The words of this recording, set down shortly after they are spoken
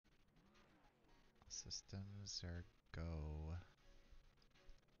Systems are go.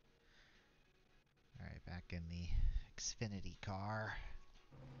 Alright, back in the Xfinity car.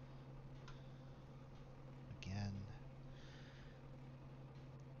 Again.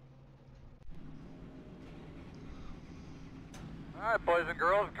 Alright, boys and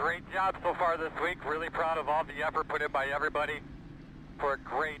girls, great job so far this week. Really proud of all the effort put in by everybody for a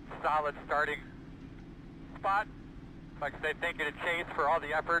great, solid starting spot. Like I say, thank you to Chase for all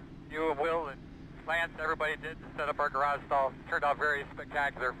the effort you and Will and Lance, everybody did to set up our garage stall. Turned out very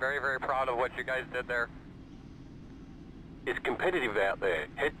spectacular. Very, very proud of what you guys did there. It's competitive out there.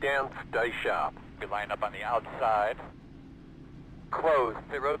 Head down, stay sharp. We line up on the outside. Closed.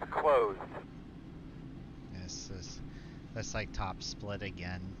 Pit road's closed. That's like top split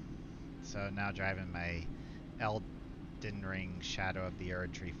again. So now driving my Elden Ring Shadow of the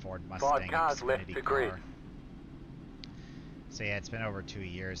Erdtree Ford Mustang 5 cars Xfinity left to car. grid. So yeah, it's been over 2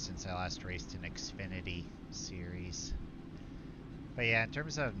 years since I last raced an Xfinity Series. But yeah, in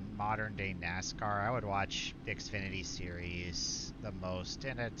terms of modern day NASCAR, I would watch the Xfinity Series the most,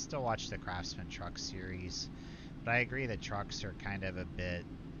 and I'd still watch the Craftsman Truck Series. But I agree that trucks are kind of a bit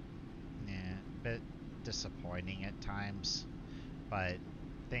disappointing at times. But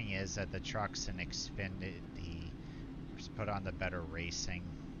thing is that the trucks in Xfinity put on the better racing.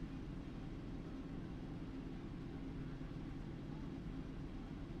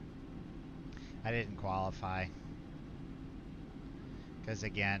 I didn't qualify. Because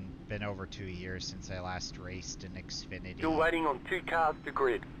again, been over 2 years since I last raced an Xfinity. You're waiting on 2 cars to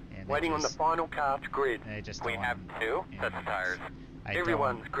grid. Waiting on the final car to grid. We have 2 sets of tires.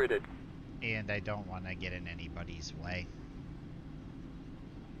 Everyone's gridded. And I don't want to get in anybody's way.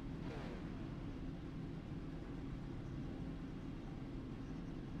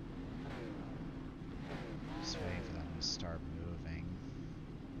 Just waiting for them to start moving.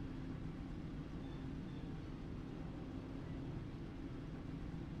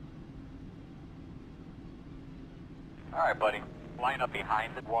 Alright, buddy. Line up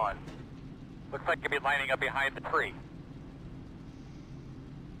behind the 1. Looks like you'll be lining up behind the 3.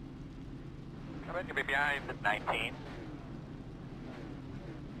 Come in, you'll be behind the 19.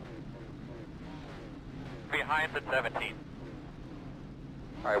 Behind the 17.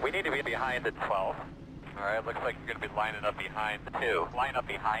 Alright, we need to be behind the 12. Alright, looks like you're going to be lining up behind the 2. Line up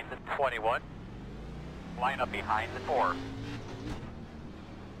behind the 21. Line up behind the 4.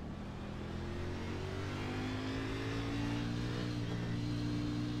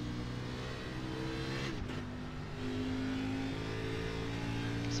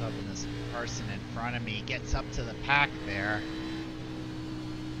 Hoping this person in front of me gets up to the pack there.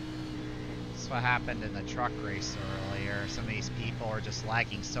 That's what happened in the truck race earlier. Some of these people are just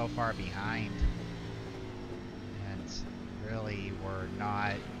lagging so far behind and really were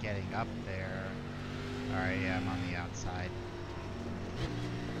not getting up there. Alright, yeah, I'm on the outside.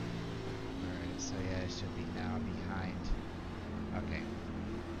 Alright, so yeah, I should be now behind. Okay.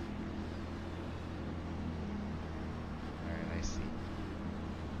 Alright, I see.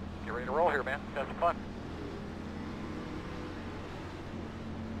 Get ready to roll here, man. Have some fun.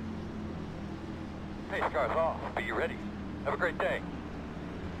 Hey, cars off. Be you ready. Have a great day.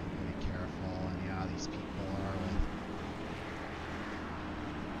 Be careful, and yeah, these people are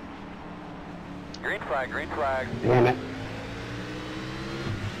with... Green flag, green flag. Damn it.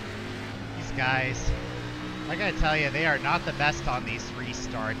 These guys, I gotta tell you, they are not the best on these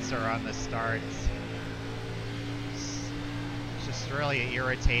restarts or on the starts. It's just really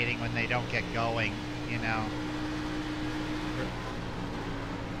irritating when they don't get going, you know.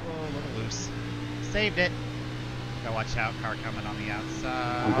 Oh, a little loose. Saved it. Gotta watch out, car coming on the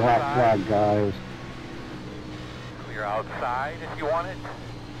outside. I'm black flag, guys. Clear outside if you want it.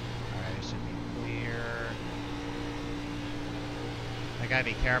 Alright, it should be clear. I gotta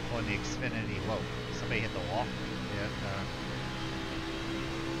be careful in the Xfinity. Whoa, somebody hit the wall. Yeah,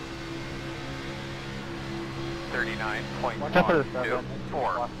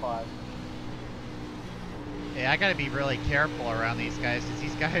 39.124. Yeah, I gotta be really careful around these guys, because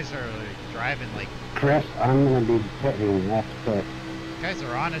these guys are like, driving like... Chris, I'm gonna be pitting, that's quick. These guys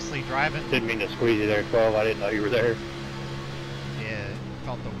are honestly driving... Didn't mean to squeeze you there, 12. I didn't know you were there. Yeah,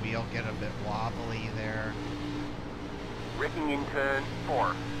 felt the wheel get a bit wobbly there. Wrecking in turn 4.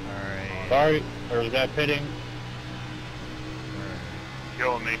 Alright. Sorry, there was a guy pitting.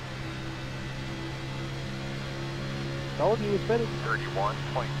 Killing me. Told you he was pitting.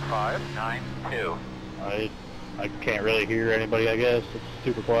 31.592. I can't really hear anybody, I guess. It's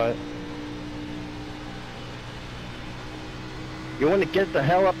super quiet. You want to get the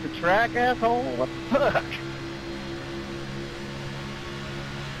hell up the track, asshole? What the fuck?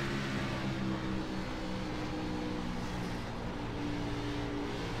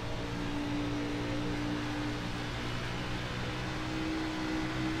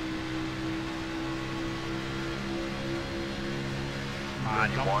 on,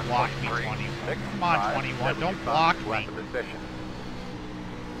 don't block me, 21. Come on, 21, don't block me.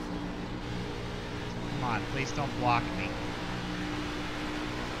 Come on, please don't block me.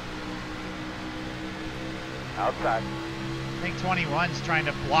 Outside. I think 21's trying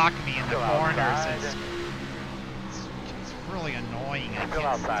to block me in the corners. It's really annoying. I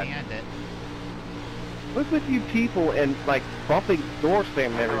can't stand it. What's with you people and like bumping door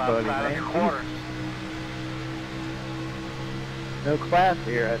spamming everybody, man? No class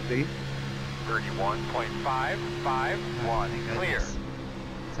here, I see. 31.551 clear.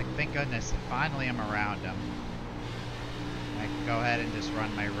 It's like, thank goodness, finally I'm around him. I can go ahead and just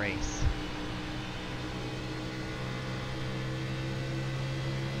run my race.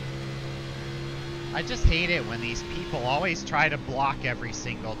 I just hate it when these people always try to block every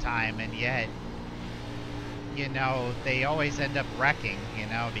single time, and yet, you know, they always end up wrecking, you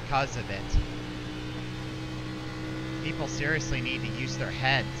know, because of it. People seriously need to use their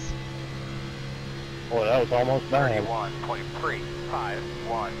heads. Boy, that was almost bad.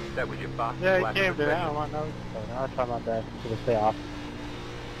 31.351. That was your boss. Yeah, you came to that. I know. I'll try my best to stay off.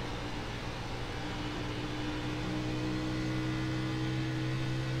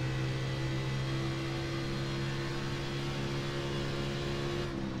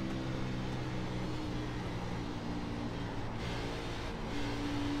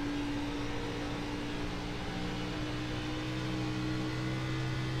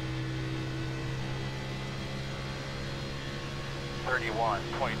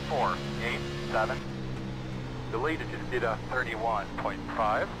 .487. The leader just did a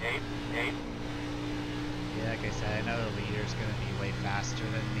 31.588. Yeah, like I said, I know the leader's going to be way faster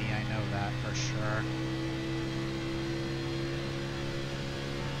than me. I know that for sure.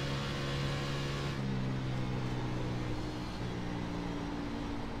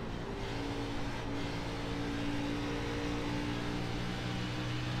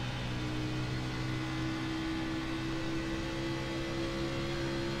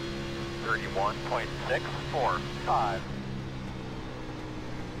 .645.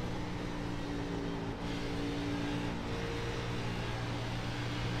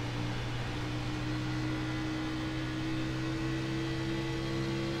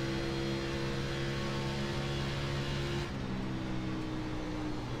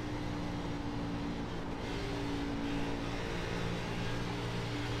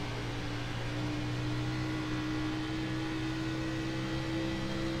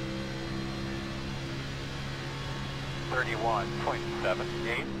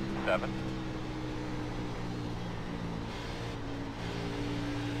 .787.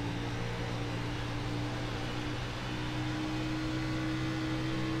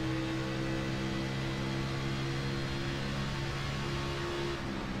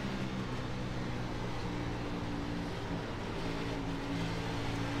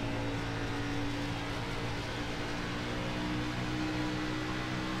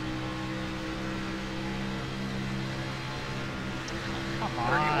 Come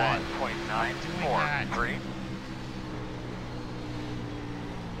on. 31.943.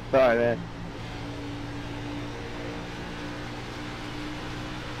 Sorry, man.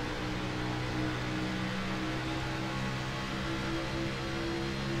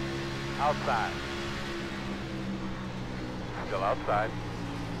 Outside. Still outside.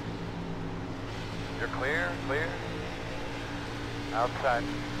 You're clear, clear. Outside.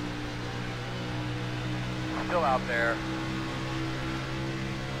 Still out there.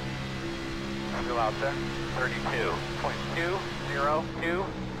 Still out there. 32.202.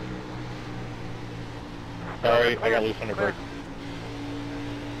 Sorry, I got loose on the brake.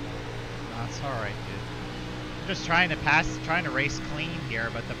 That's alright, dude. I'm just trying to race clean here,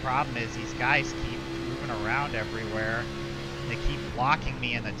 but the problem is these guys keep moving around everywhere. They keep blocking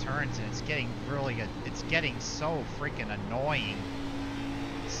me in the turns, and it's getting it's getting so freaking annoying.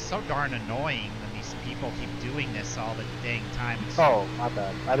 It's so darn annoying when these people keep doing this all the dang time. Oh, my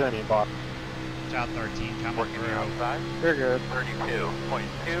bad. I didn't mean boss. Watch out, 13 coming Working through. outside. You're good.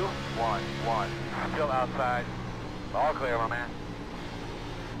 32.211. Still outside. All clear, my man.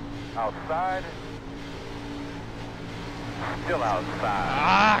 Outside. Still outside.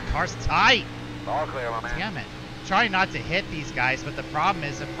 Ah, car's tight. All clear, my man. Damn it. Trying not to hit these guys, but the problem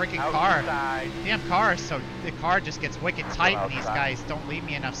is the freaking car. Outside. Damn car, so the car just gets wicked tight, and these outside. guys don't leave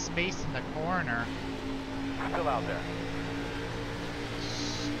me enough space in the corner. Still out there.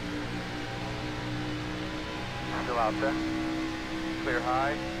 Still out there. Clear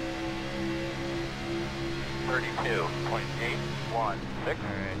high.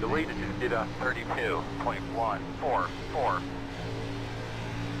 32.816. The lead just did a 32.144.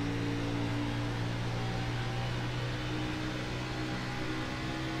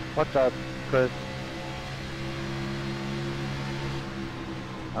 What's up, Chris?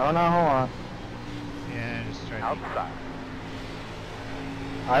 Oh no, hold on. Yeah, just try to... Outside.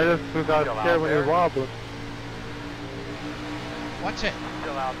 I just got Still scared out when there? you're wobbling. Watch it.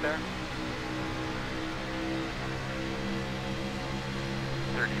 Still out there.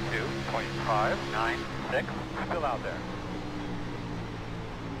 32.596. Still out there.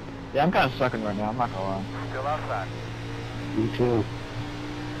 Yeah, I'm kind of sucking right now, I'm not gonna lie. Still outside. Me too.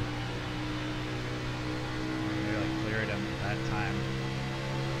 Really cleared him that time.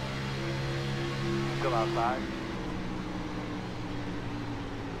 Still outside.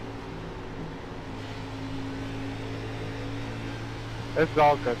 It's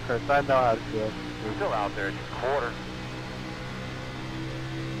all good, Chris. I know how to do it. Still out there. Quarter.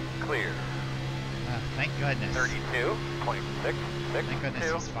 Clear. Thank goodness. 32.662. Thank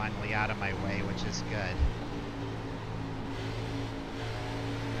goodness he's finally out of my way, which is good.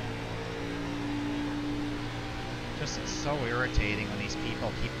 Just it's so irritating when these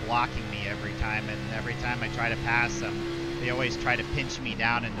people keep blocking me every time, and every time I try to pass them, they always try to pinch me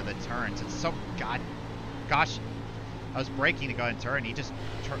down into the turns. It's so gosh, I was braking to go in turn. He just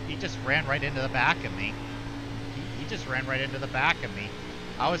ran right into the back of me. He just ran right into the back of me.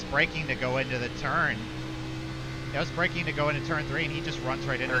 I was braking to go into the turn. I was braking to go into turn 3, and he just runs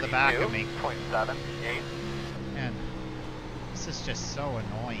right into the back of me. 32.78. Man, this is just so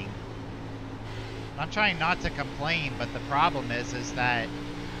annoying. I'm trying not to complain, but the problem is that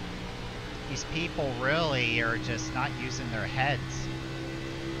these people really are just not using their heads.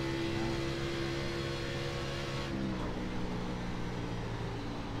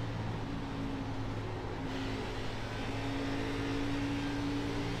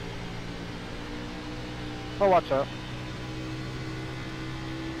 Oh, watch out.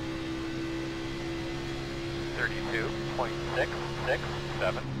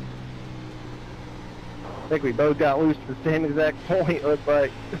 32.667. I think we both got loose at the same exact point, looked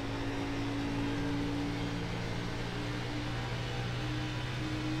like.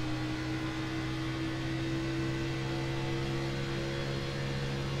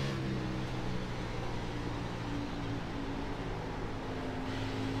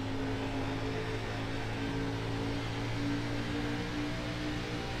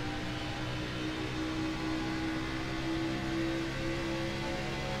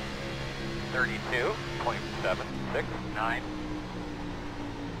 Thirty-two point 769.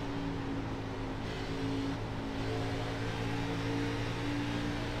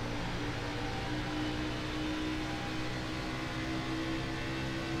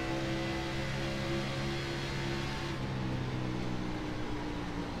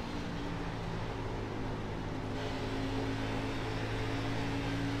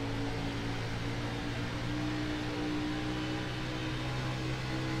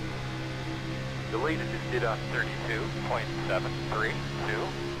 Deleted just did a 32.732,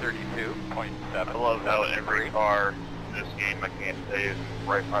 32.7. I love how every car in this game I can't say is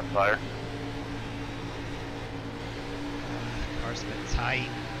right front tire. Car's been tight.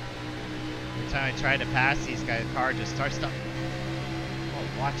 Every time I try to pass these guys, the car just starts to... Oh,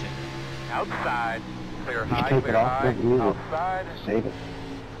 watch it. Outside. Clear Just high, take it clear off, high. don't move it. Outside. Save it.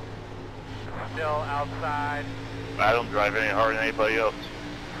 Still outside. I don't drive any harder than anybody else.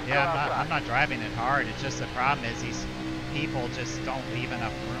 Yeah, I'm not driving it hard. It's just the problem is these people just don't leave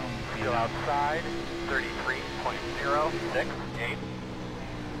enough room. You Still know? outside. 33.068.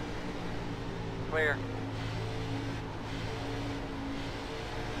 Clear.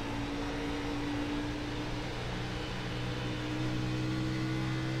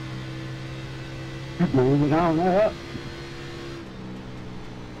 Moving on up.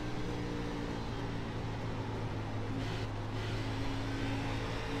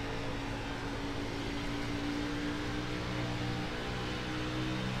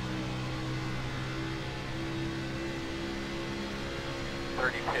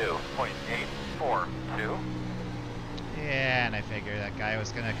 Yeah, and I figured that guy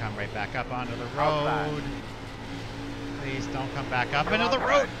was going to come right back up onto the road. Outside. Please don't come back up Come into the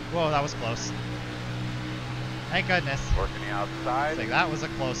outside. road. Whoa, that was close. Thank goodness. Working the outside. It's like, that was a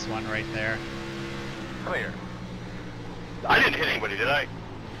close one right there. Clear. I didn't hit anybody, did I?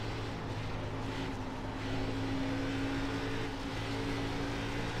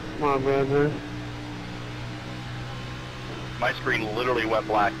 Come on, brother. My screen literally went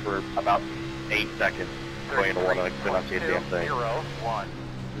black for about 8 seconds. Going to one, I could not see a damn thing. 33.001.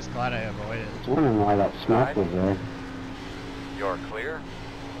 Just glad I avoided it. I was wondering why that smoke was there. You're clear.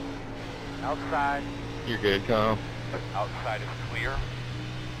 Outside. You're good, Kyle. Outside is clear.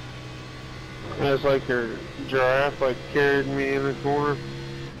 It's like your giraffe carried me in the corner.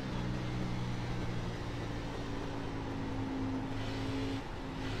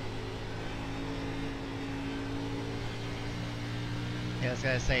 was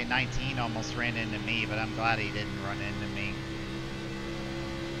gonna say 19 almost ran into me, but I'm glad he didn't run into me.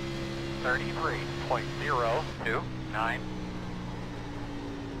 33.029.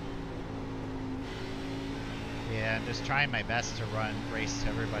 Yeah, I'm just trying my best to race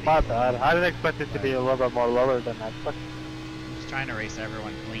everybody. My clean, bad. I didn't expect it to be a little bit more lower than that. But I'm just trying to race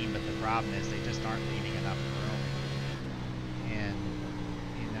everyone clean, but the problem is they just aren't leaving enough room. And,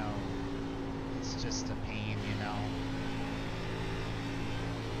 you know, it's just a pain, you know.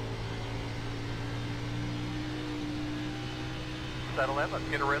 Settle in, let's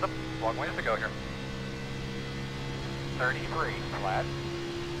get a rhythm. Long ways to go here. 33, flat.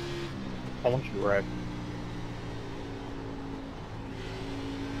 I want you to wreck.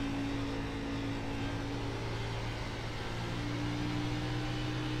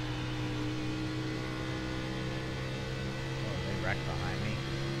 Oh, they wrecked behind me.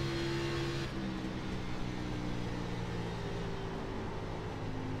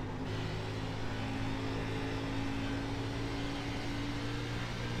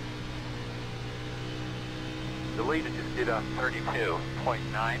 The leader just did a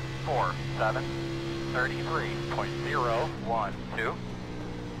 32.947, 33.012.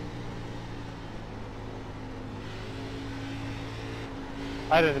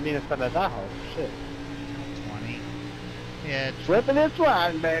 I didn't mean to spend that hard. Shit. 20. Yeah, Slipping and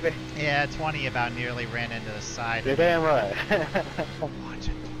sliding, baby. yeah, 20 about nearly ran into the side. You're damn right. Watch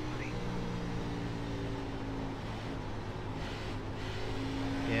it,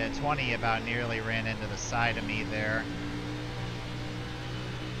 20. Yeah, 20 about nearly ran into the side of me there.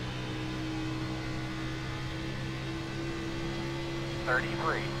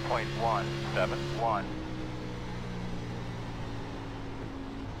 $33.171.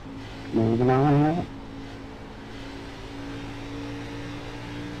 Moving on.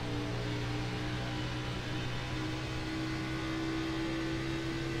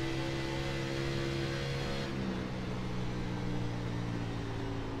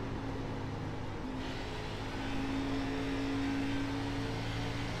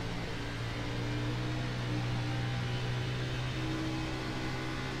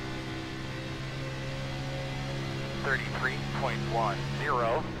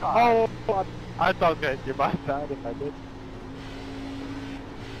 33.105. Oh, I thought that you might have if I did.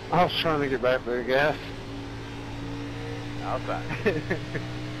 I was trying to get back there, gas. Outside.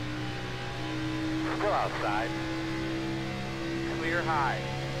 Still outside. Clear high.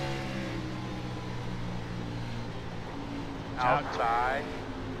 Outside.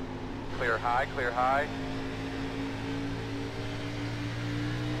 Clear high, clear high.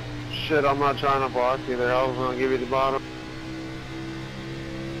 Shit, I'm not trying to block you there. I was going to give you the bottom.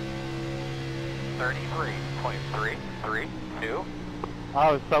 33.332.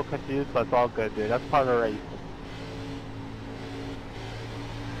 I was so confused, but it's all good, dude. That's part of the race.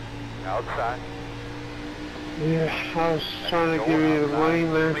 Outside. Yeah, I was trying to give you the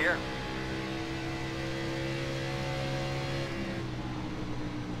lane there. Clear.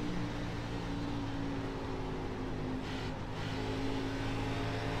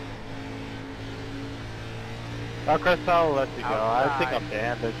 Oh, Chris, I'll let you go. I think Outside. I'm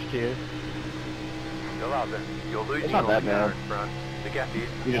damaged you. Still out there. You'll lose It's not that bad. in front. The gap is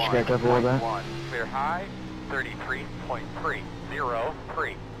You just scraped up a little bit? 1.1. Clear high.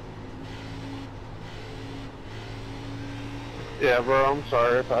 33.303. Yeah, bro, I'm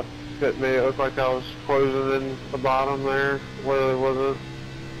sorry if I fit me. It looked like I was closing in the bottom there. Really wasn't.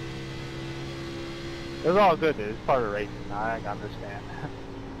 It's all good, dude. It's part of racing. I understand.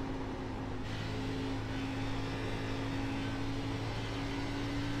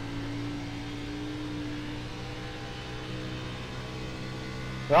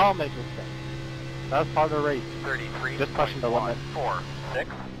 We all make mistakes. That's part of the race. 33. Just pushing the limit. 46.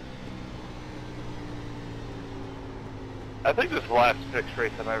 I think this is the last fixed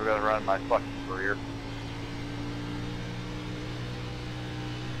race I'm ever going to run in my fucking career.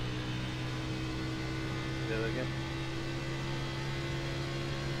 Do it again.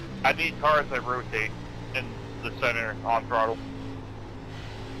 I need cars that rotate in the center on throttle.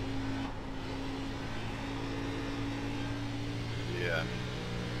 Yeah.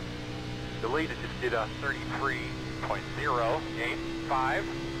 The leader just did a 33.085.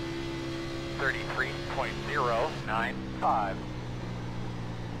 33.095. Yeah,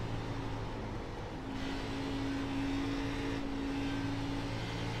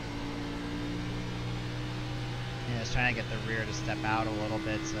 I was trying to get the rear to step out a little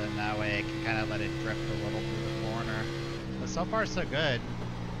bit, so then that way I can kind of let it drift a little through the corner. But so far so good.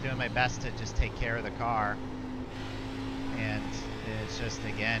 Doing my best to just take care of the car. And it's just,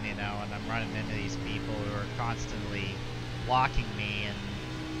 again, you know, and I'm running into these people who are constantly blocking me, and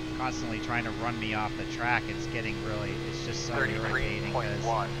constantly trying to run me off the track. It's just so irritating because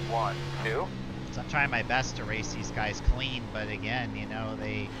 33.112. I'm trying my best to race these guys clean, but again, you know,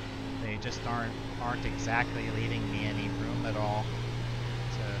 they just aren't exactly leaving me any room at all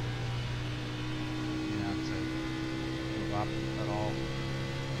to move up at all.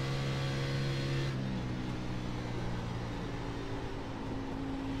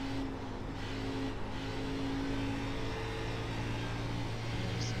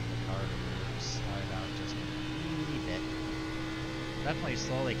 Definitely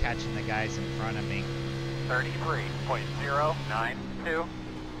slowly catching the guys in front of me. 33.092.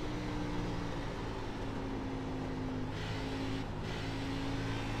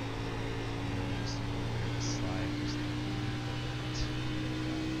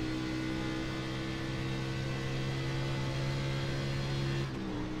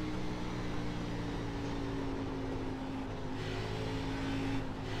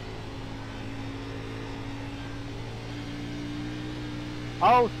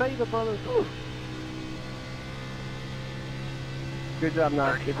 Oh, save it, brothers. Ooh. Good job,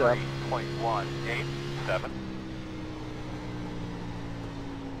 Knox. Good job. 33.187.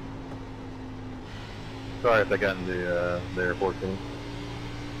 Sorry if I got in the airport thing.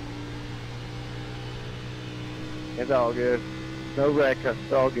 It's all good. No wreck.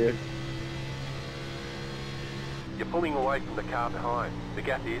 It's all good. You're pulling away from the car behind. The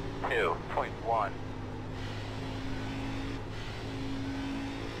gap is 2.1.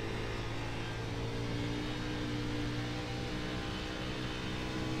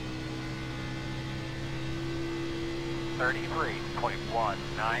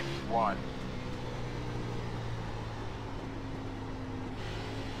 $33.191.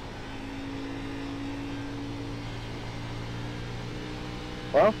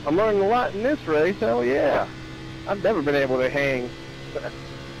 Well, I'm learning a lot in this race. Hell yeah. I've never been able to hang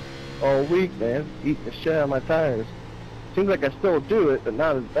all week, man. Eating the shit out of my tires. Seems like I still do it, but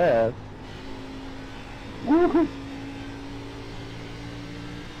not as bad. Woohoo!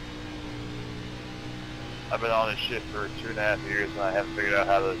 I've been on this shit for 2.5 years and I haven't figured out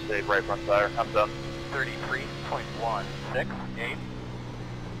how to save right front tire. I'm done. 33.168.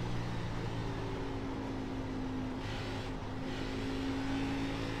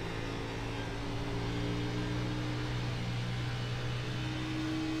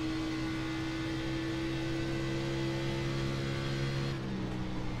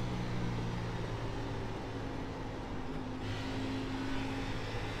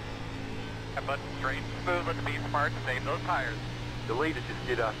 But straight and smooth, let's be smart, save those tires. The leader just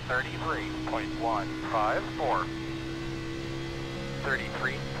did a 33.154.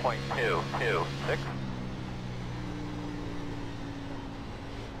 33.226.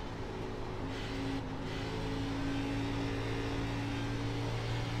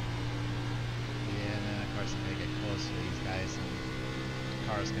 Yeah, and then of course if they get close to these guys, and the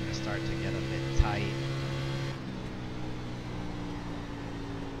car's going to start to get a bit tight.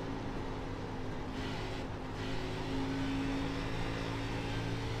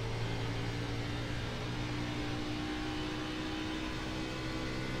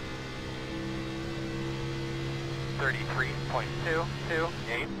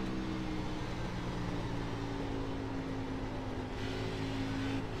 $33.228.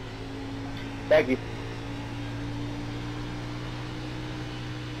 Thank you.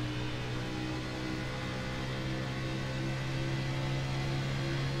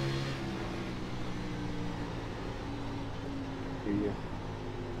 Yeah.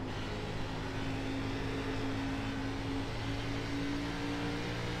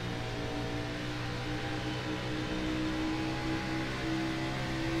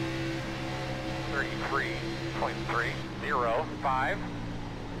 $33.305.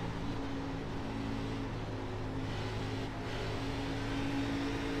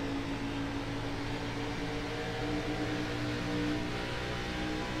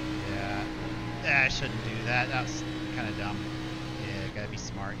 Yeah, I shouldn't do that. That was kind of dumb. Yeah, gotta be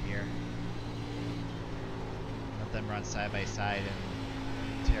smart here. Let them run side by side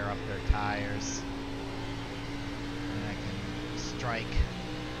and tear up their tires. And I can strike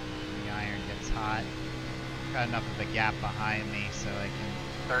when the iron gets hot. Got enough of a gap behind me so I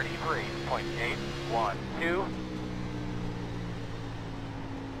can... 33.812.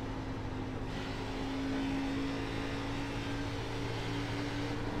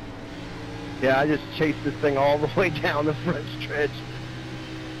 Yeah, I just chased this thing all the way down the front stretch.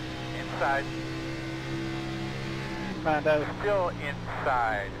 Inside. Find out. Still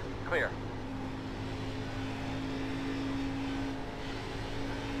inside. Clear.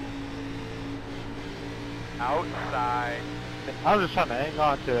 Outside. I'm just trying to hang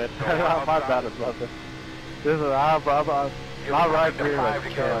on to it. My bad, brother. This is my right rear five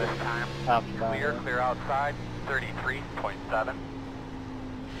is to go killing. this time. Clear outside, 33.7.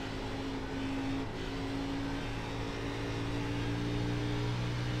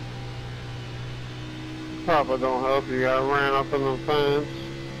 Papa don't help you. I ran up in the fence.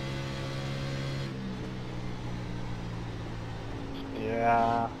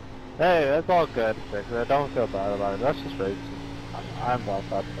 Yeah. Hey, that's all good. Don't feel bad about it. That's just racing. I'm about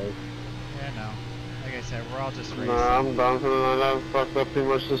that place. Yeah, no. Like I said, we're all just racing. Nah, I'm done for the night. I've fucked up too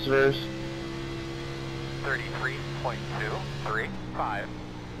much this race. 33.235.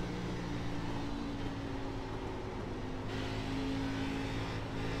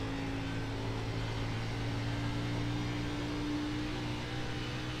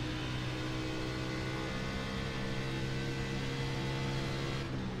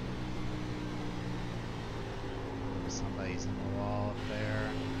 Somebody's in the wall up there.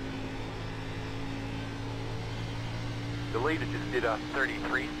 The leader just did a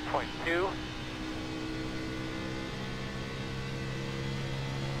 33.2.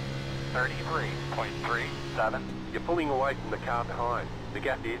 33.37. You're pulling away from the car behind. The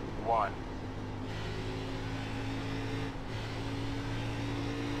gap is 1.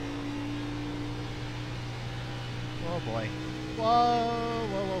 Oh boy.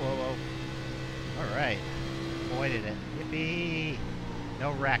 Whoa. Alright. Avoided it. Yippee!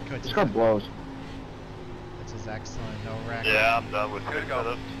 No wreck. This car blows. Which is excellent. No wreck. Yeah, I'm done with Good it.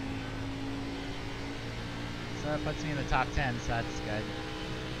 go. So that puts me in the top 10, so that's good.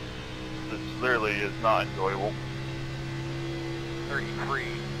 This literally is not enjoyable.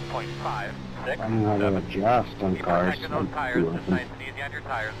 33.56. I'm not gonna adjust on Keep cars. protecting those tires. Just nice and easy on your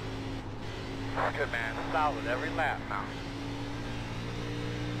tires. Good man. Solid every lap now.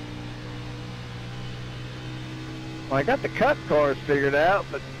 Well, I got the cut cars figured out,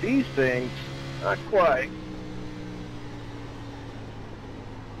 but these things, not quite.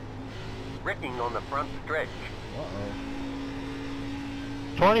 wrecking on the front stretch. Uh-oh.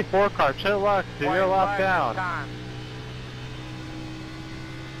 24 car, chill left, do your lap down.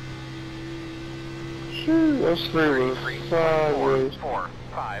 Shoot, those three was sideways. 4,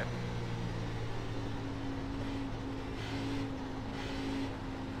 5.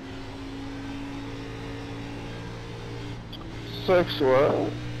 Six what?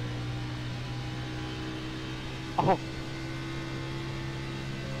 Oh,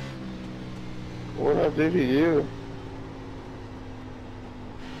 What'd I do to you?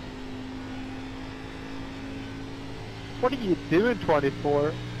 what are you doing,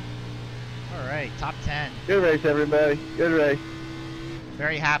 24? Alright, top 10. Good race, everybody. Good race.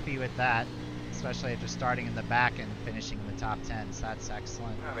 Very happy with that. Especially after starting in the back and finishing in the top 10, so that's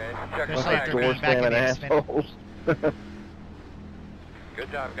excellent. Oh, man. Check the Especially after tires. being back in the Door Xfinity. assholes.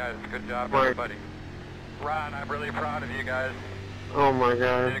 Good job, guys. Good job, Right. everybody. Ron, I'm really proud of you guys. Oh my You did a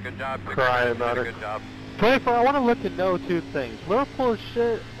god. good job. Victor. Cry You about did a it. good job. 24, I want to let you know two things. Liverpool is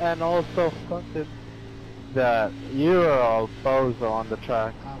shit, and also fucking that you are a bozo on the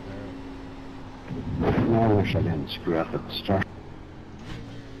track. Oh, there. I wish I didn't screw up at the start.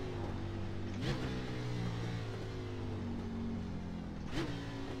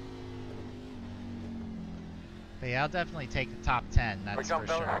 But yeah, I'll definitely take the top 10, We that's come, for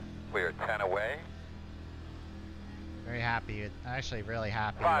fellas. sure. We're 10 away. Very happy with, actually really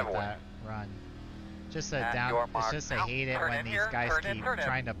happy 5 with away. that run. Just a At down, your it's mark. just I Now, hate it turn when in these here, guys turn in, keep turn in.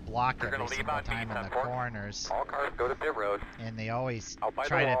 trying to block They're every gonna leave single on time me, in the 10-4. corners. All cars go to pit road. And they always Out by the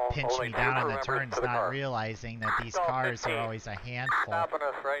try to wall, pinch only me two down in crew the members turns, to the not car. realizing that these Stop cars 15. are always a handful. Stopping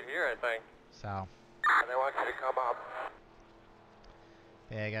us right here, I think. So, And they want you to come up.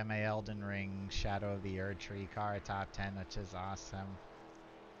 yeah, I got my Elden Ring Shadow of the Erdtree car top 10, which is awesome.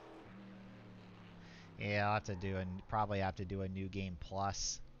 Yeah, I'll have to do probably have to do a new game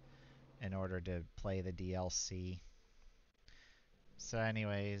plus in order to play the DLC. So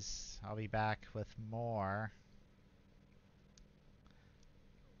anyways, I'll be back with more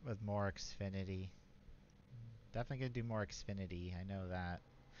Xfinity. Definitely gonna do more Xfinity, I know that.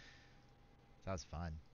 That was fun.